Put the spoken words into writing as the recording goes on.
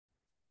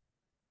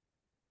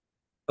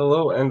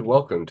Hello and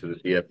welcome to the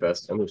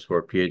DFS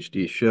underscore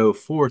PhD show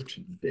for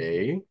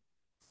today,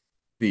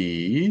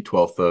 the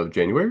 12th of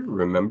January.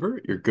 Remember,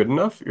 you're good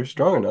enough, you're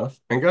strong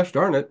enough, and gosh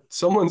darn it,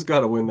 someone's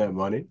got to win that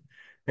money.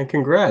 And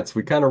congrats,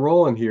 we kind of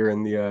rolling here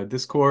in the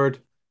Discord.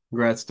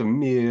 Congrats to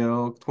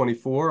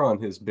Meal24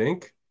 on his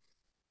Bink.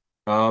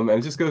 And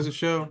it just goes to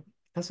show, it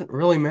doesn't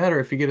really matter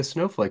if you get a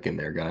snowflake in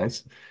there,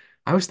 guys.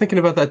 I was thinking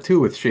about that too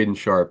with Shaden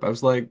Sharp. I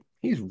was like,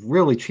 he's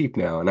really cheap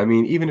now. And I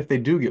mean, even if they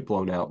do get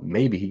blown out,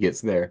 maybe he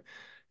gets there.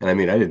 And I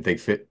mean, I didn't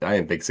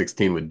think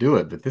 16 would do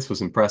it, but this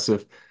was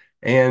impressive.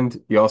 And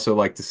you also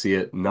like to see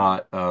it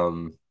not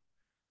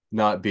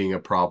being a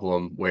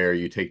problem where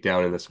you take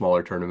down in a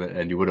smaller tournament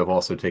and you would have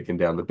also taken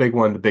down the big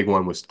one. The big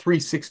one was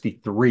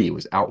 363. It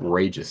was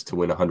outrageous to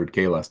win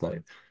 100K last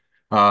night.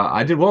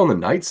 I did well in the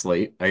night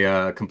slate.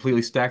 I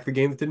completely stacked the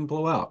game that didn't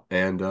blow out,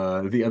 and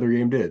the other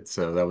game did.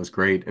 So that was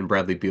great. And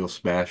Bradley Beal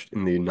smashed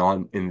in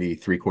the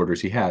three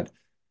quarters he had.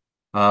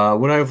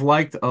 Would I have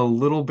liked a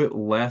little bit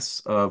less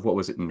of what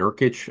was it,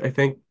 Nurkic? I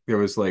think there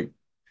was like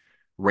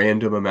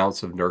random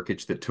amounts of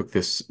Nurkic that took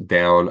this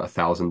down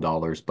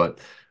 $1,000, but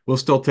we'll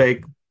still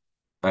take.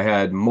 I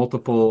had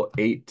multiple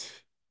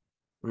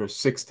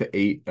 6 to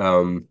 8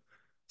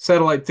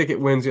 satellite ticket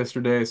wins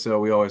yesterday, so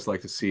we always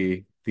like to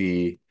see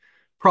the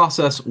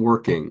process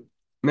working.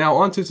 Now,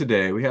 on to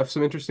today. We have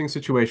some interesting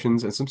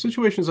situations and some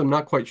situations I'm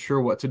not quite sure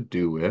what to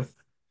do with.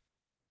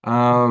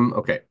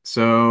 Okay,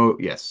 so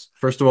yes,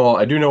 first of all,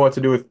 I do know what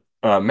to do with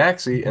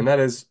Maxey, and that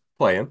is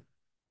play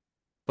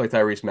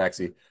Tyrese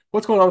Maxey.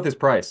 What's going on with his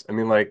price? I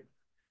mean, like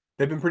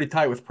they've been pretty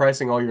tight with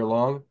pricing all year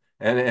long,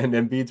 and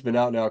Embiid's been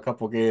out now a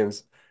couple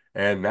games,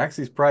 and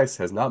Maxey's price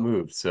has not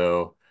moved.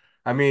 So,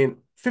 I mean,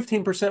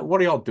 15%,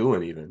 what are y'all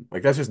doing even?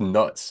 Like that's just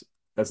nuts.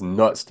 That's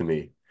nuts to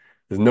me.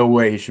 There's no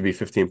way he should be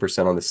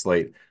 15% on the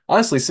slate.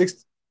 Honestly,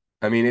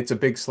 I mean, it's a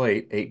big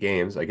slate, 8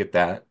 games, I get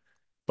that.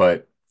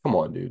 But come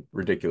on, dude,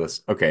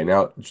 ridiculous. Okay,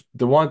 now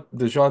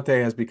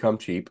DeJounte has become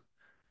cheap.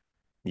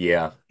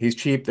 Yeah, he's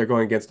cheap. They're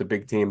going against a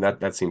big team.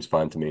 That seems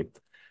fine to me.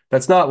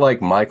 That's not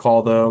like my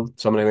call though.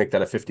 So I'm gonna make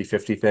that a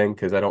 50-50 thing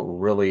because I don't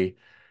really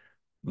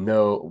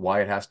know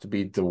why it has to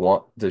be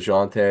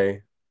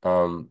DeJounte.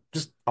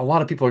 Just a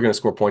lot of people are gonna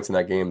score points in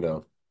that game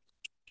though.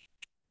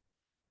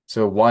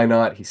 So why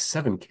not? He's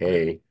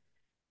 7K.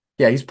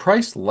 Yeah, he's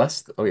priced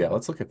less. Oh yeah,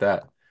 let's look at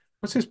that.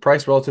 What's his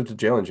price relative to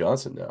Jalen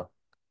Johnson now?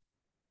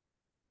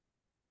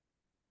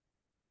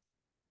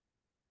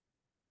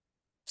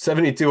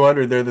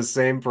 7,200, they're the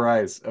same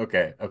price.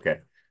 Okay, okay.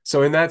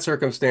 So in that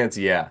circumstance,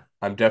 yeah,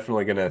 I'm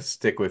definitely gonna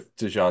stick with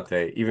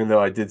DeJounte, even though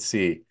I did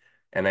see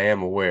and I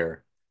am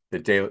aware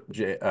that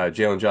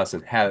Jalen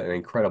Johnson had an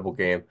incredible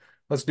game.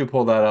 Let's do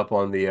pull that up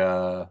on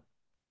the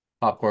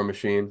popcorn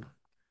machine,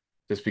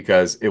 just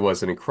because it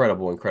was an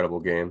incredible,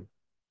 incredible game.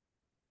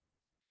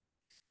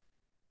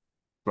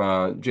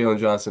 Jalen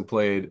Johnson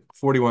played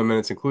 41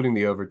 minutes, including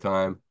the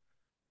overtime,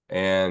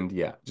 and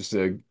yeah, just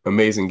an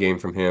amazing game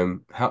from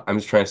him. I'm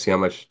just trying to see how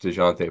much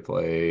DeJounte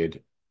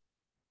played.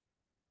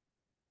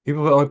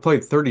 People only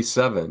played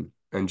 37,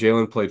 and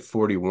Jalen played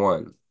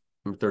 41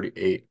 from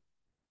 38.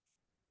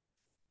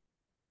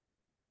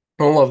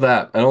 I don't love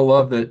that. I don't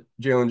love that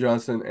Jalen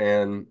Johnson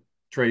and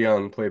Trae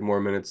Young played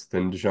more minutes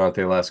than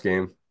DeJounte last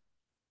game.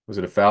 Was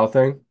it a foul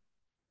thing?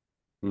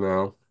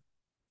 No.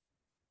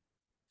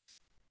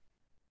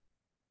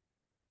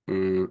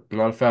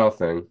 Not a foul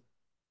thing.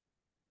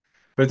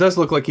 But it does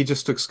look like he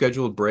just took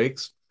scheduled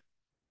breaks.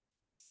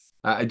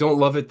 I don't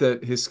love it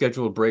that his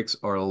scheduled breaks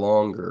are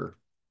longer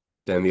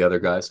than the other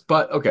guys.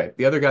 But okay,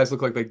 the other guys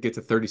look like they get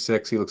to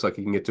 36. He looks like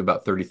he can get to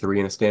about 33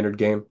 in a standard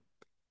game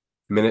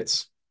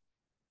minutes.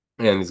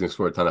 And he's going to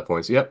score a ton of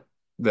points. Yep.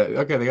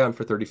 Okay, they got him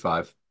for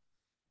 35.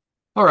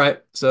 All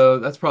right. So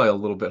that's probably a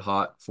little bit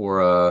hot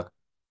for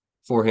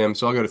him.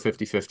 So I'll go to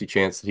 50-50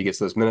 chance that he gets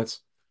those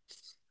minutes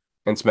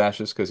and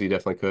smashes because he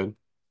definitely could.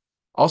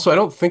 Also, I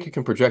don't think you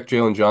can project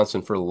Jalen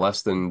Johnson for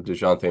less than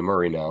DeJounte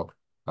Murray now,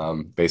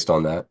 based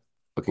on that,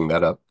 looking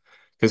that up.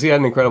 Because he had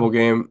an incredible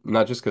game,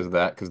 not just because of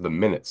that, because of the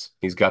minutes.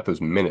 He's got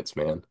those minutes,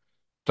 man.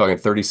 Talking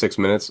 36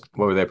 minutes.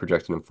 What were they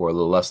projecting him for? A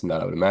little less than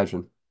that, I would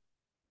imagine.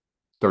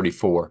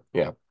 34.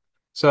 Yeah.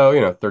 So,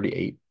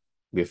 38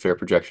 would be a fair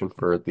projection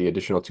for the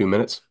additional 2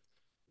 minutes.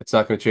 It's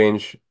not going to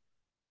change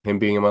him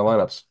being in my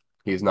lineups.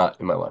 He's not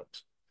in my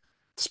lineups.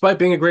 Despite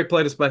being a great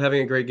play, despite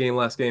having a great game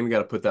last game, you got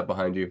to put that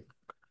behind you.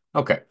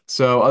 Okay,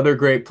 so other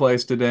great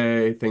plays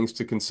today, things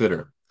to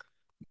consider.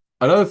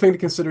 Another thing to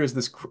consider is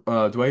this.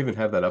 Do I even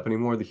have that up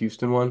anymore? The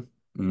Houston one?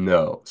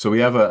 No. So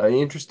we have an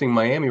interesting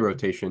Miami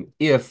rotation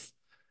if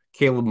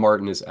Caleb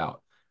Martin is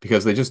out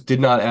because they just did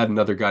not add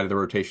another guy to the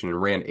rotation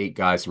and ran 8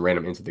 guys and ran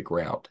them into the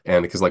ground.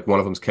 And because like one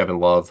of them's Kevin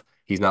Love,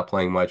 he's not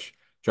playing much.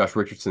 Josh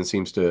Richardson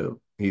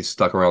he's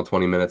stuck around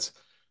 20 minutes.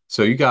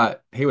 So you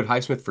got Haywood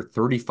Highsmith for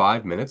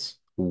 35 minutes.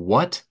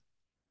 What?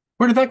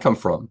 Where did that come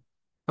from?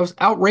 That was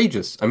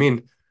outrageous. I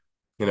mean,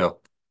 you know,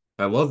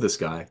 I love this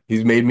guy.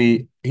 He's made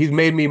me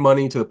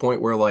money to the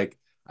point where like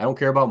I don't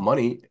care about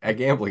money at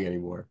gambling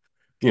anymore.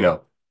 You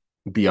know,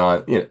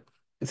 beyond,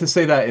 to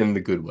say that in the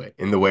good way,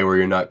 in the way where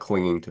you're not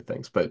clinging to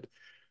things. But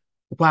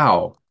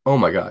Wow. Oh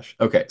my gosh.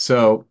 Okay.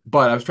 So,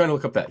 but I was trying to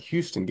look up that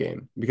Houston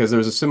game because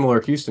there's a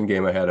similar Houston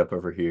game I had up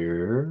over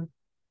here.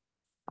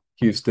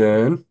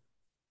 Houston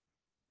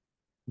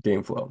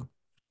game flow.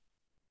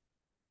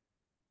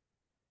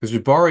 Because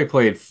Jabari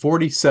played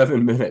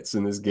 47 minutes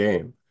in this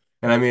game.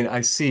 And I mean,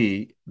 I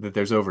see that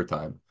there's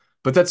overtime,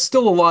 but that's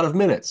still a lot of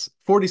minutes.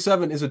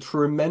 47 is a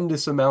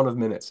tremendous amount of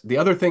minutes. The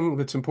other thing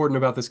that's important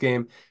about this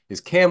game is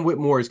Cam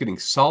Whitmore is getting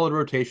solid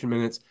rotation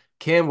minutes.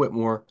 Cam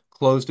Whitmore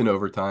closed in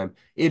overtime.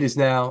 It is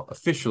now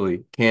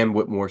officially Cam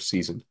Whitmore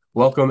season.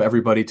 Welcome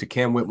everybody to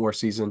Cam Whitmore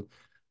season.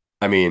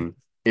 I mean,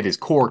 it is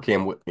core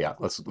Cam Whit. Yeah,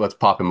 let's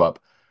pop him up.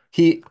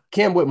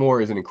 Cam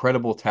Whitmore is an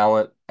incredible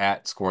talent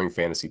at scoring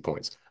fantasy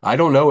points. I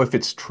don't know if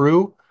it's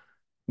true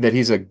that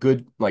he's a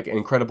good, like, an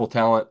incredible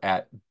talent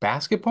at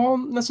basketball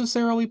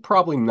necessarily.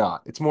 Probably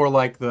not. It's more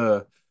like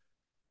the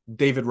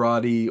David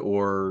Roddy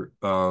or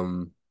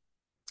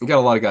you got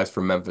a lot of guys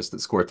from Memphis that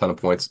score a ton of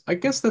points. I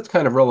guess that's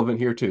kind of relevant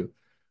here too,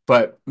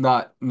 but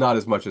not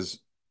as much as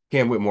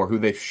Cam Whitmore, who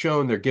they've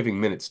shown they're giving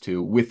minutes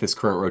to with this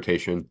current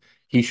rotation.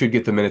 He should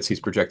get the minutes he's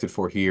projected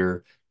for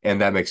here,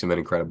 and that makes him an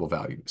incredible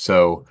value.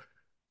 So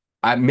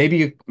maybe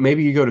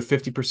you go to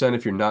 50%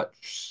 if you're not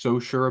so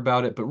sure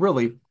about it, but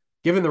really,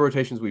 given the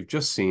rotations we've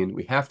just seen,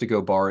 we have to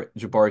go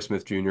Jabari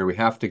Smith Jr. We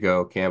have to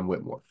go Cam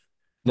Whitmore.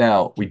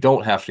 Now, we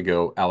don't have to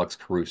go Alex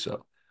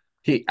Caruso.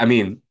 I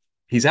mean,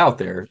 he's out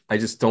there. I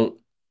don't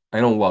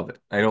love it.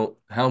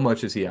 How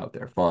much is he out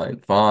there?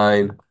 Fine,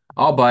 fine.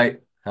 I'll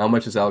bite. How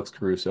much is Alex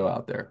Caruso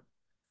out there?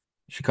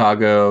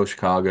 Chicago,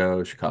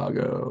 Chicago,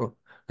 Chicago.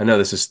 I know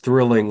this is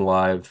thrilling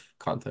live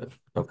content.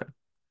 Okay.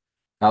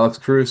 Alex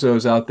Caruso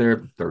is out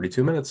there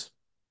 32 minutes.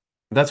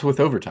 That's with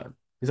overtime.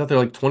 He's out there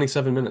like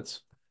 27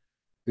 minutes.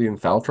 Is he in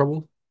foul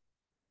trouble?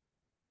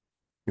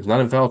 He's not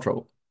in foul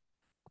trouble.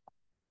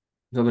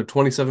 He's out there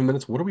 27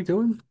 minutes. What are we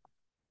doing?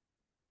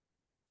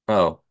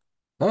 Oh,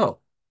 oh,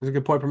 he's a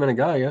good point per minute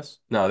guy, I guess.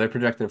 No, they're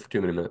projecting him for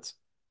too many minutes.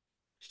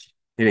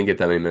 He didn't get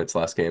that many minutes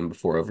last game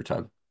before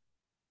overtime.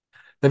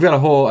 They've got a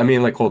whole, I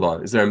mean, like, hold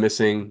on.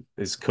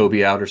 Is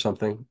Kobe out or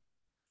something?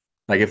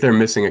 Like, if they're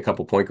missing a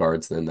couple point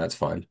guards, then that's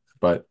fine.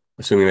 But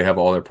assuming they have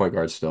all their point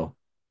guards still,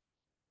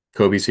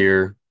 Kobe's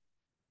here,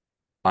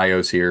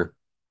 Io's here.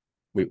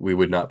 We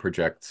would not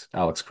project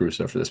Alex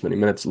Caruso for this many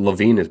minutes.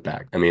 Levine is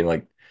back. I mean,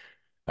 like,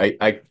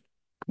 I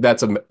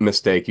that's a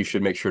mistake. You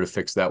should make sure to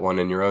fix that one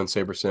in your own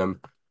Saber Sim.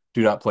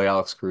 Do not play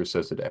Alex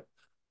Caruso today.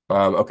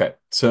 Okay.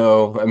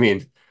 So, I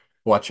mean,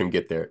 watch him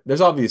get there.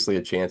 There's obviously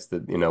a chance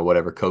that,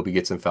 whatever, Kobe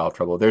gets in foul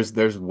trouble.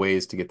 There's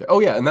ways to get there. Oh,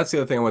 yeah, and that's the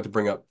other thing I want to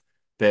bring up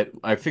that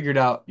I figured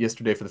out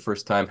yesterday for the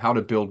first time how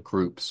to build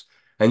groups.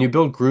 And you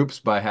build groups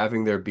by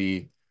having there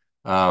be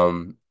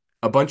um,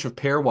 a bunch of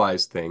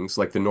pairwise things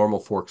like the normal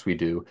forks we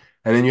do.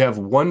 And then you have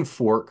one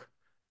fork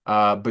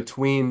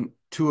between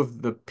two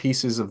of the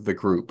pieces of the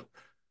group.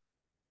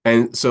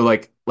 And so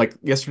like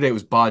yesterday it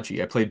was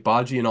Baji. I played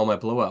Baji in all my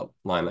blowout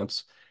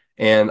lineups.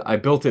 And I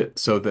built it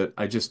so that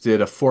I just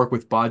did a fork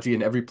with Baji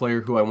and every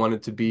player who I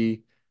wanted to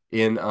be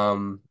in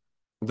the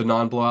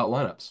non-blowout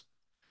lineups.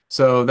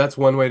 So that's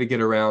one way to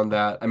get around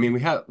that. I mean, we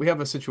have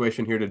a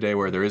situation here today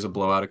where there is a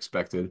blowout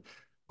expected.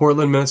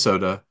 Portland,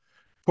 Minnesota.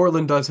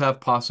 Portland does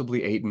have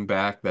possibly Aiton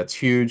back. That's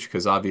huge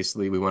because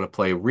obviously we want to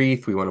play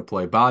Reith, we want to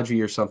play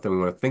Baji or something. We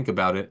want to think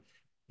about it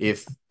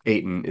if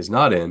Aiton is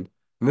not in.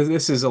 And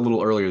this is a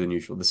little earlier than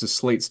usual. This is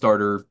slate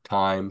starter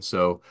time,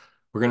 so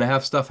we're gonna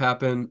have stuff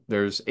happen.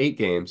 There's 8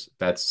 games.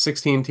 That's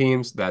 16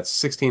 teams. That's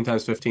 16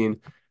 times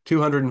 15,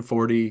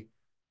 240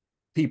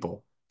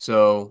 people.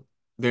 So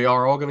they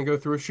are all going to go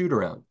through a shoot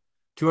around.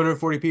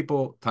 240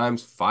 people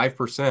times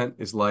 5%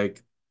 is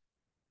like,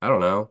 I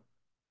don't know,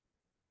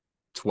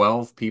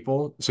 12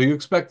 people. So you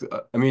expect,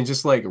 I mean,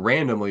 just like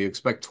randomly, you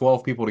expect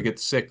 12 people to get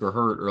sick or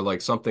hurt or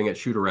like something at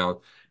shoot around.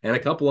 And a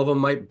couple of them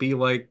might be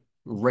like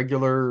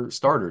regular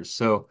starters.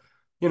 So,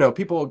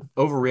 people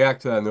overreact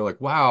to that and they're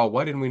like, wow,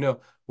 why didn't we know?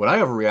 What I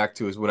overreact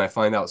to is when I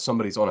find out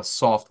somebody's on a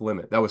soft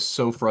limit. That was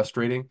so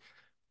frustrating.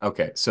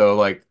 Okay, so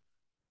like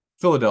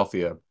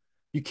Philadelphia,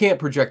 you can't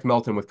project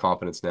Melton with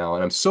confidence now.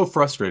 And I'm so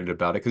frustrated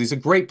about it because he's a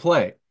great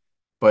play,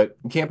 but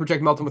you can't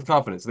project Melton with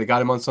confidence. They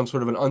got him on some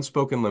sort of an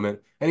unspoken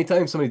limit.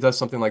 Anytime somebody does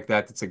something like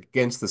that, that's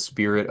against the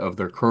spirit of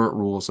their current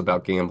rules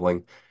about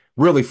gambling,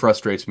 really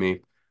frustrates me.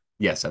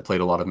 Yes, I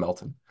played a lot of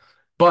Melton,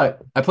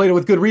 but I played it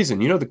with good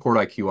reason. You know the court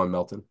IQ on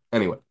Melton.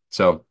 Anyway,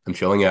 so I'm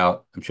chilling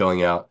out. I'm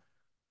chilling out.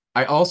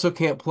 I also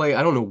can't play.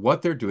 I don't know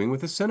what they're doing with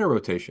the center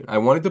rotation. I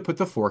wanted to put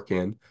the fork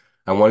in.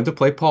 I wanted to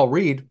play Paul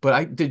Reed, but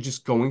I did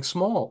just going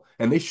small.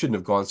 And they shouldn't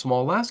have gone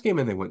small last game,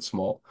 and they went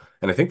small.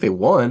 And I think they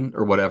won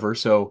or whatever.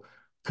 So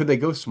could they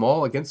go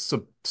small against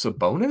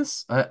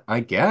Sabonis?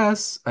 I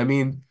guess. I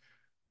mean,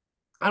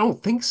 I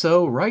don't think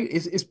so, right?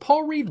 Is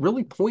Paul Reed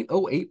really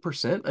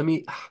 0.08%? I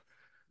mean,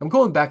 I'm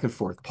going back and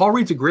forth. Paul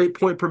Reed's a great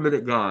point per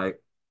minute guy.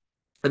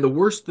 And the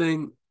worst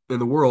thing in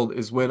the world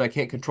is when I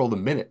can't control the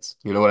minutes.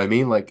 You know what I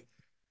mean? Like,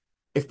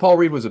 if Paul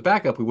Reed was a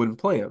backup, we wouldn't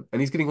play him.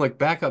 And he's getting like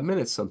backup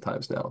minutes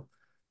sometimes now.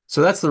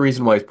 So that's the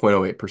reason why he's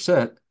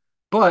 0.08%.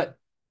 But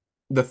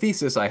the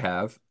thesis I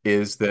have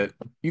is that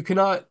you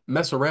cannot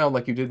mess around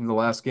like you did in the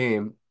last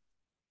game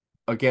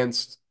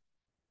against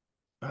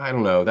I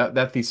don't know.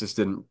 That thesis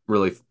didn't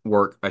really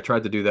work. I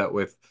tried to do that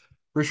with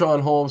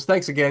Rashawn Holmes.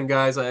 Thanks again,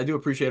 guys. I do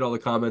appreciate all the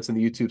comments in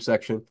the YouTube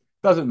section.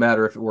 Doesn't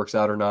matter if it works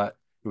out or not.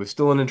 It was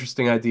still an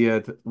interesting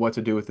idea what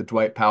to do with the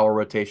Dwight Powell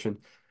rotation.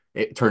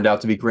 It turned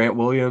out to be Grant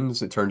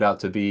Williams. It turned out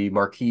to be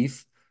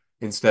Markeith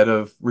instead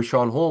of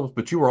Rashawn Holmes.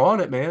 But you were on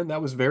it, man.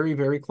 That was very,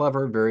 very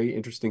clever, very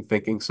interesting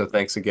thinking. So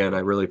thanks again. I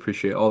really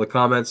appreciate all the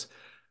comments.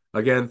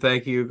 Again,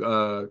 thank you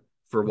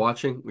for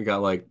watching. We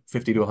got like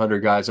 50 to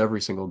 100 guys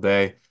every single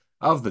day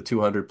of the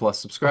 200 plus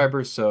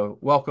subscribers. So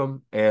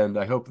welcome. And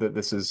I hope that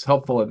this is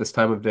helpful at this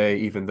time of day,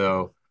 even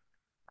though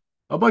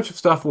a bunch of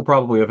stuff will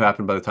probably have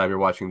happened by the time you're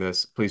watching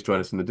this. Please join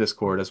us in the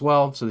Discord as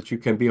well so that you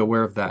can be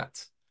aware of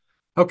that.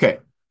 Okay,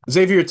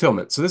 Xavier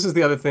Tillman. So this is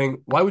the other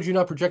thing. Why would you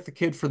not project the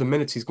kid for the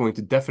minutes he's going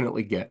to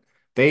definitely get?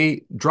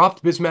 They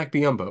dropped Bismack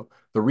Biyombo.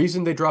 The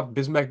reason they dropped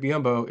Bismack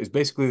Biyombo is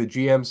basically the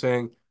GM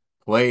saying,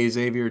 play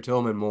Xavier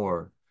Tillman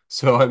more.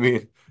 So, I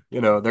mean,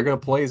 they're going to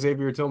play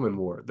Xavier Tillman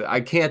more.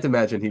 I can't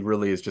imagine he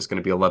really is just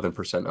going to be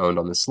 11% owned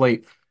on the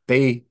slate.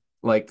 They,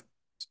 like,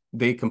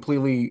 they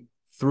completely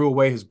threw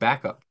away his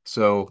backup.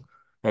 So,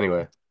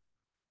 anyway,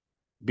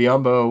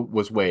 Biyombo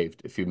was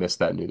waived, if you missed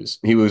that news.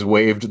 He was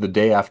waived the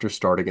day after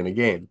starting in a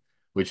game,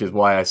 which is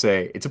why I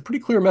say it's a pretty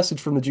clear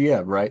message from the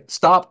GM, right?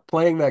 Stop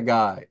playing that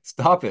guy.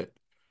 Stop it.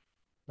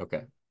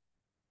 Okay.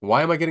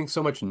 Why am I getting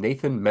so much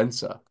Nathan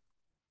Mensah?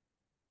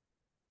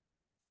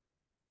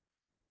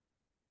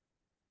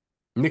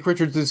 Nick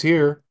Richards is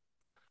here.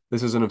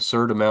 This is an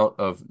absurd amount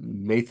of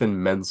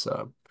Nathan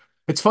Mensah.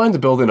 It's fine to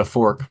build in a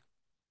fork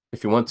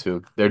if you want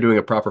to. They're doing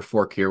a proper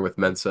fork here with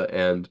Mensah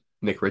and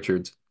Nick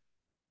Richards.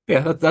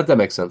 Yeah, that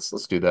makes sense.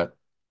 Let's do that.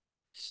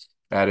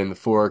 Add in the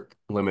fork,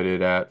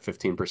 limited at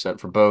 15%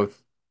 for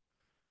both.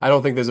 I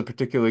don't think there's a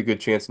particularly good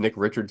chance Nick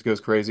Richards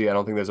goes crazy. I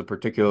don't think there's a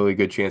particularly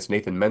good chance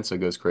Nathan Mensah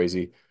goes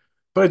crazy.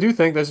 But I do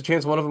think there's a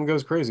chance one of them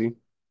goes crazy.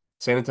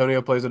 San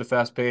Antonio plays at a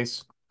fast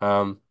pace.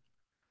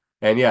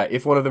 And yeah,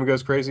 if one of them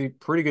goes crazy,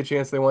 pretty good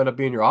chance they wind up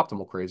being your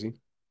optimal crazy.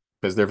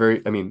 Because they're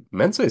very, I mean,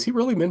 Mensah, is he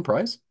really min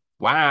price?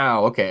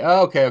 Wow. Okay.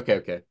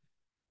 Okay.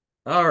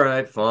 All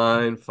right.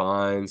 Fine.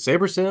 Fine.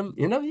 SaberSim,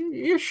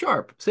 you're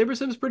sharp.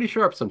 SaberSim's pretty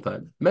sharp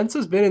sometimes.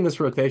 Mensah's been in this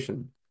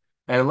rotation.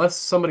 And unless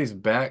somebody's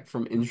back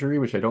from injury,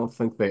 which I don't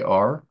think they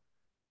are,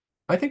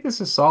 I think this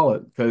is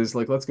solid because,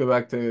 like, let's go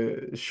back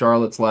to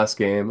Charlotte's last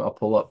game. I'll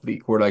pull up the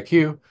court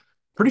IQ.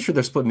 Pretty sure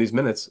they're splitting these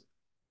minutes.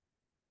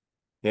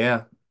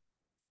 Yeah.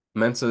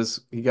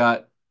 Mensah's, he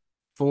got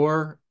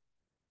four,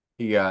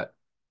 he got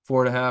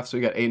 4.5, so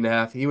he got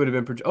 8.5. He would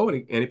have been, oh,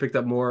 and he picked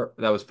up more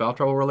that was foul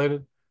trouble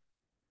related.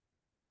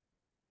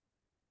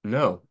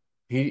 No,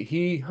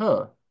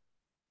 huh.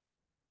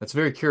 That's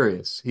very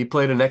curious. He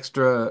played an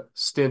extra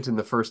stint in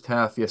the first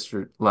half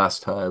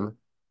last time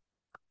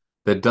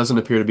that doesn't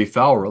appear to be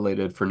foul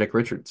related for Nick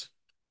Richards.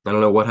 I don't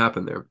know what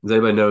happened there. Does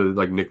anybody know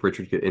like Nick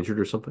Richards get injured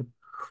or something?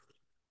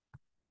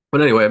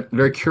 But anyway,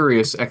 very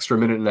curious extra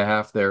minute and a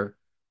half there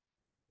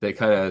that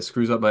kind of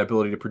screws up my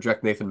ability to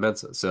project Nathan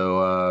Mensah.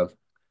 So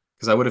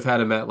because I would have had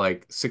him at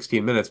like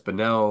 16 minutes, but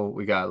now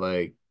we got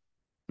like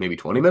maybe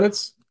 20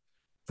 minutes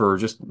for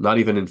just not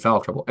even in foul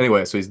trouble.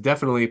 Anyway, so he's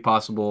definitely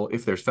possible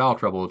if there's foul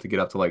trouble to get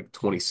up to like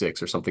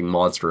 26 or something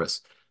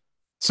monstrous.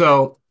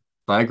 So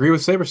I agree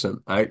with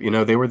Saberson.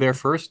 They were there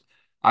first.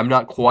 I'm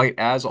not quite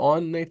as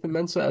on Nathan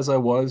Mensah as I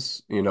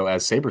was,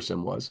 as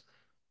Saberson was.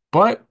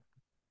 But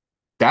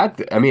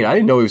I mean, I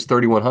didn't know he was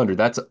 3,100.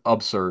 That's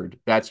absurd.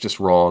 That's just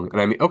wrong. And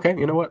I mean, okay,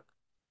 you know what?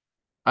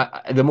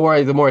 The more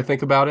I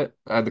think about it,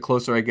 the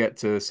closer I get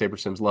to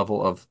Sabersim's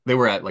level of they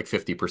were at like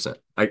 50%.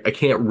 I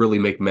can't really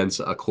make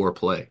Mensah a core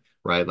play,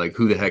 right? Like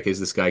who the heck is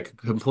this guy?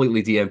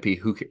 Completely DMP.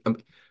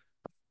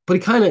 But he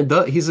kind of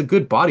does. He's a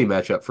good body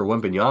matchup for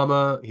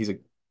Wembanyama. He's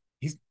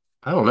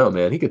I don't know,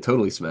 man. He could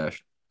totally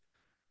smash.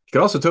 He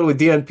could also totally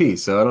DNP.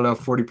 So I don't know.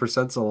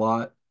 40%'s a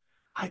lot.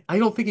 I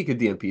don't think he could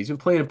DNP. He's been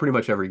playing in pretty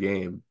much every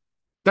game.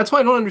 That's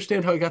why I don't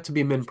understand how he got to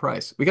be min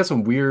price. We got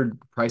some weird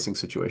pricing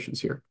situations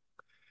here.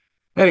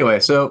 Anyway,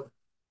 so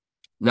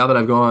now that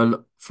I've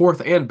gone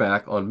forth and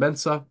back on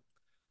Mensah,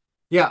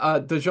 yeah,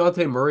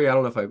 DeJounte Murray. I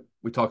don't know if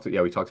we talked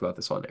about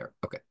this on air.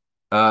 Okay.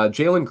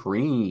 Jalen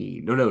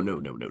Green. No.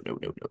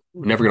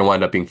 We're never going to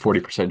wind up being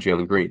 40%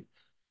 Jalen Green.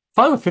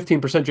 Fine with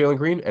 15% Jalen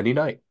Green any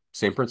night.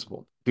 Same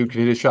principle. Dude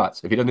can hit his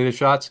shots. If he doesn't hit his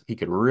shots, he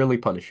could really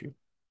punish you.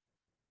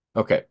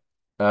 Okay.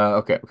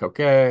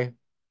 Okay.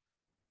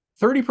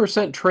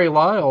 30% Trey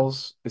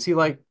Lyles. Is he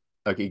like,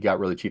 okay, he got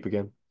really cheap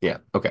again? Yeah.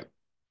 Okay.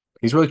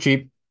 He's really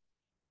cheap.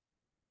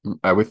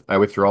 I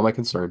withdraw my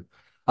concern.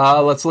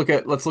 Let's look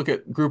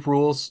at group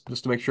rules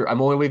just to make sure.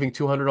 I'm only leaving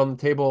 200 on the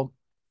table.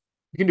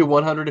 You can do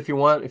 100 if you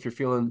want, if you're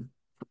feeling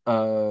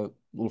a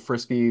little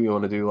frisky. You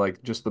want to do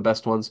like just the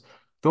best ones.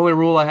 The only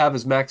rule I have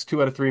is max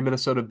 2 out of 3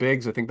 Minnesota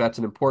bigs. I think that's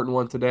an important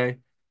one today.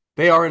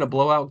 They are in a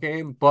blowout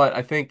game, but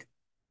I think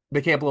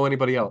they can't blow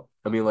anybody out.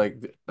 I mean,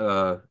 like,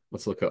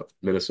 let's look up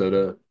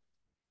Minnesota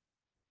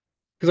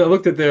because I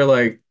looked at their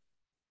like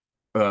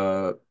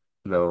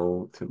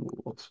No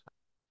Timberwolves.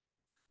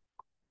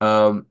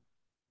 Um,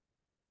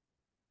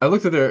 I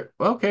looked at their,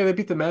 okay, they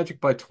beat the Magic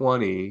by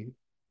 20.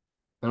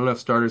 I don't know if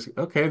starters,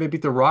 okay, they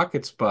beat the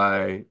Rockets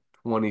by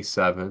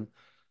 27.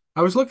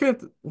 I was looking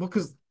at, well,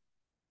 because,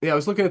 yeah, I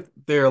was looking at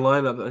their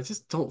lineup, and I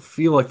just don't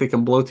feel like they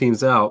can blow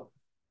teams out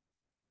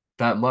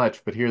that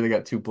much. But here they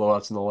got two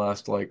blowouts in the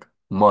last like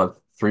month,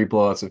 three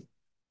blowouts if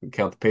you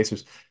count the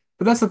Pacers.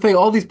 But that's the thing,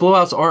 all these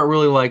blowouts aren't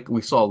really like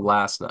we saw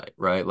last night,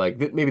 right? Like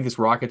maybe this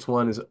Rockets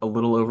one is a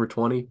little over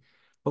 20.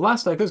 But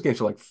last night those games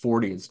were like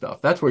 40 and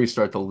stuff. That's where you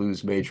start to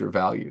lose major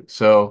value.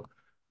 So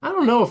I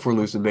don't know if we're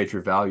losing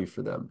major value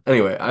for them.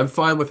 Anyway, I'm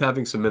fine with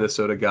having some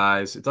Minnesota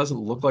guys. It doesn't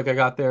look like I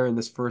got there in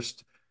this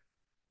first.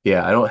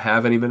 Yeah, I don't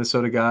have any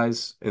Minnesota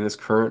guys in this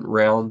current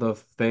round of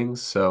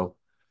things. So,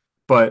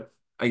 but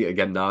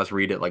again, Nas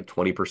Reed at like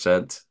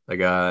 20%. I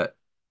got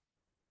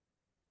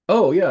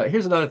Oh yeah,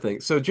 here's another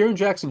thing. So Jaren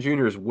Jackson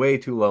Jr. is way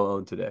too low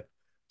owned today.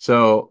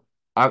 So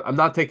I'm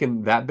not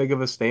taking that big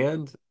of a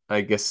stand.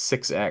 I guess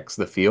 6x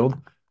the field.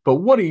 But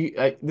what do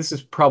you? This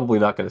is probably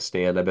not going to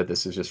stand. I bet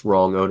this is just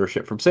wrong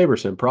ownership from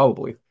SaberSim,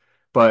 probably.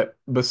 But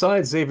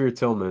besides Xavier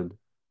Tillman,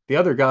 the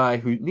other guy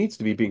who needs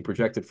to be being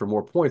projected for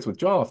more points with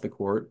Jaw off the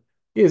court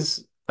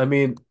is, I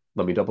mean,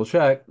 let me double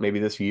check. Maybe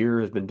this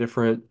year has been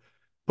different,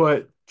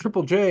 but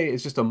Triple J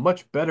is just a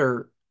much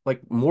better,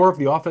 like more of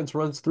the offense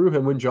runs through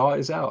him when Jaw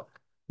is out.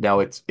 Now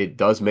it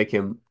does make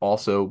him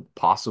also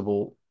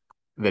possible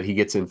that he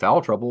gets in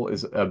foul trouble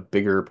is a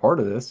bigger part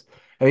of this.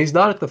 And he's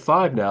not at the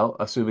five now,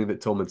 assuming that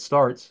Tillman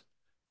starts,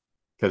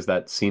 because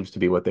that seems to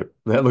be what they're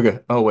look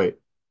at. Oh wait,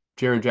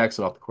 Jaren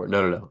Jackson off the court.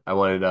 No, no, no. I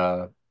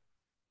wanted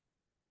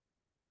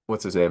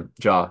what's his name?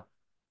 Jaw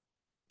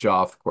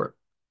off the court.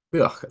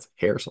 Ugh, that's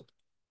hair or something.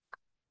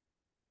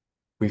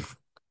 We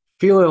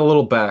feeling a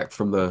little back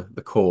from the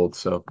cold,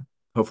 so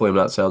hopefully I'm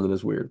not sounding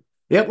as weird.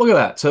 Yep, look at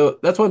that. So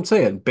that's what I'm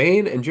saying.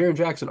 Bane and Jaren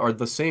Jackson are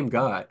the same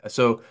guy.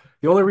 So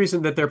the only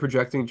reason that they're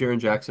projecting Jaren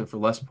Jackson for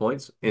less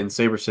points in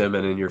SaberSim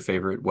and in your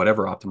favorite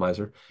whatever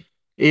optimizer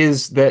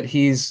is that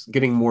he's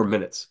getting more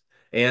minutes.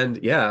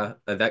 And yeah,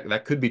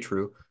 that could be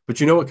true. But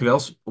you know what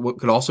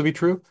could also be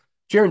true?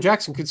 Jaren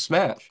Jackson could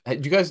smash. Do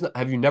you guys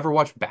have you never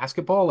watched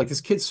basketball? Like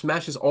this kid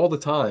smashes all the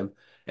time.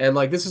 And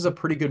like this is a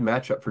pretty good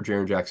matchup for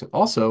Jaren Jackson.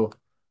 Also,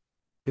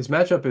 his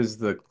matchup is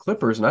the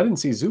Clippers, and I didn't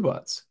see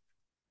Zubats.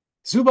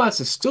 Zubats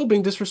is still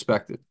being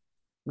disrespected.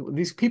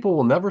 These people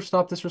will never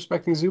stop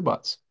disrespecting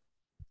Zubats.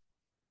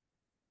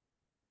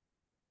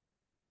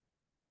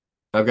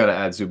 I've got to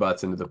add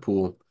Zubats into the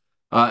pool.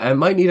 I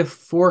might need a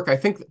fork. I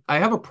think I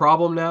have a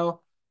problem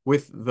now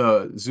with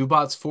the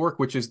Zubats fork,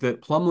 which is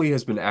that Plumlee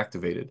has been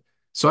activated.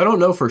 So I don't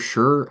know for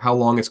sure how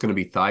long it's going to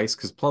be Theis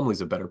because Plumlee's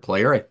a better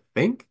player, I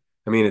think.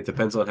 I mean, it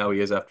depends on how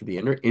he is after the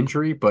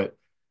injury, but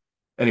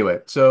anyway,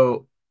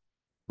 so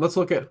let's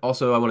look at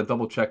also, I want to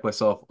double check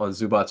myself on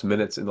Zubats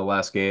minutes in the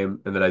last game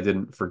and that I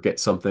didn't forget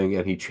something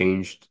and he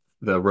changed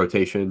the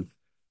rotation.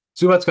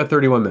 Zubats got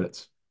 31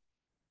 minutes.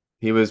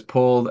 He was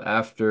pulled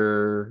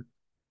after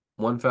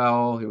one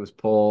foul. He was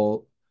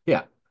pulled.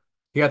 Yeah,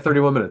 he got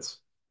 31 minutes.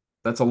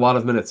 That's a lot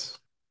of minutes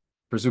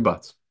for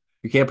Zubats.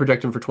 You can't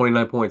project him for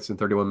 29 points in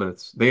 31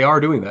 minutes. They are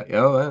doing that.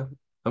 Oh, yeah.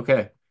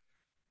 Okay.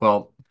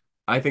 Well,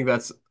 I think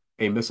that's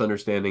a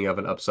misunderstanding of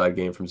an upside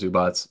game from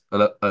Zubats.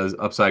 An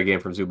upside game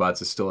from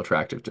Zubats is still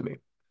attractive to me.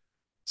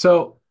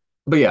 So,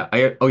 but yeah,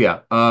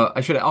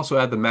 I should also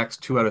add the max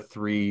 2 out of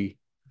 3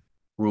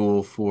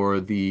 rule for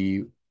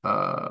the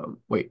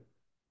wait,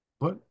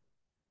 what?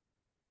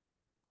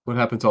 What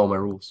happened to all my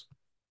rules?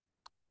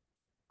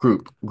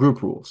 Group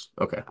rules.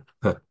 Okay.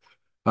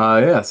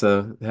 Yeah,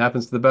 so it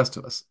happens to the best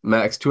of us.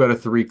 Max 2 out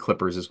of 3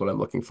 Clippers is what I'm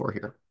looking for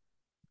here.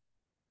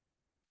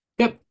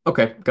 Yep.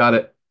 Okay, got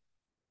it.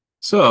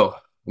 So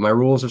my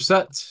rules are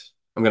set.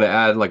 I'm gonna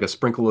add like a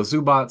sprinkle of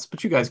Zubats,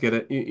 but you guys get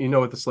it. You know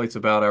what the slate's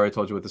about. I already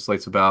told you what the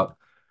slate's about.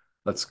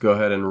 Let's go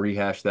ahead and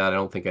rehash that. I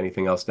don't think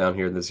anything else down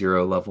here in the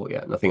 0 level.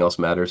 Yeah, nothing else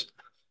matters.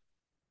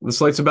 The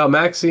slate's about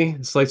Maxey.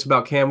 The slate's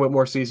about Cam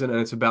Whitmore season, and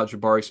it's about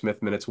Jabari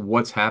Smith minutes.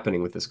 What's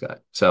happening with this guy?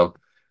 So,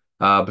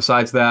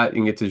 besides that,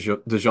 you can get to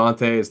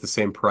DeJounte is the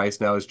same price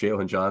now as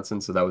Jalen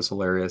Johnson, so that was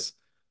hilarious.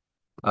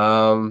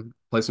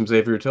 Play some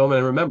Xavier Tillman,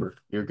 and remember,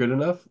 you're good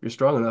enough, you're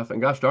strong enough, and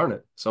gosh darn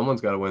it,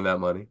 someone's got to win that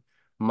money.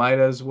 Might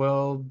as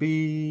well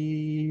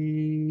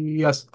be us.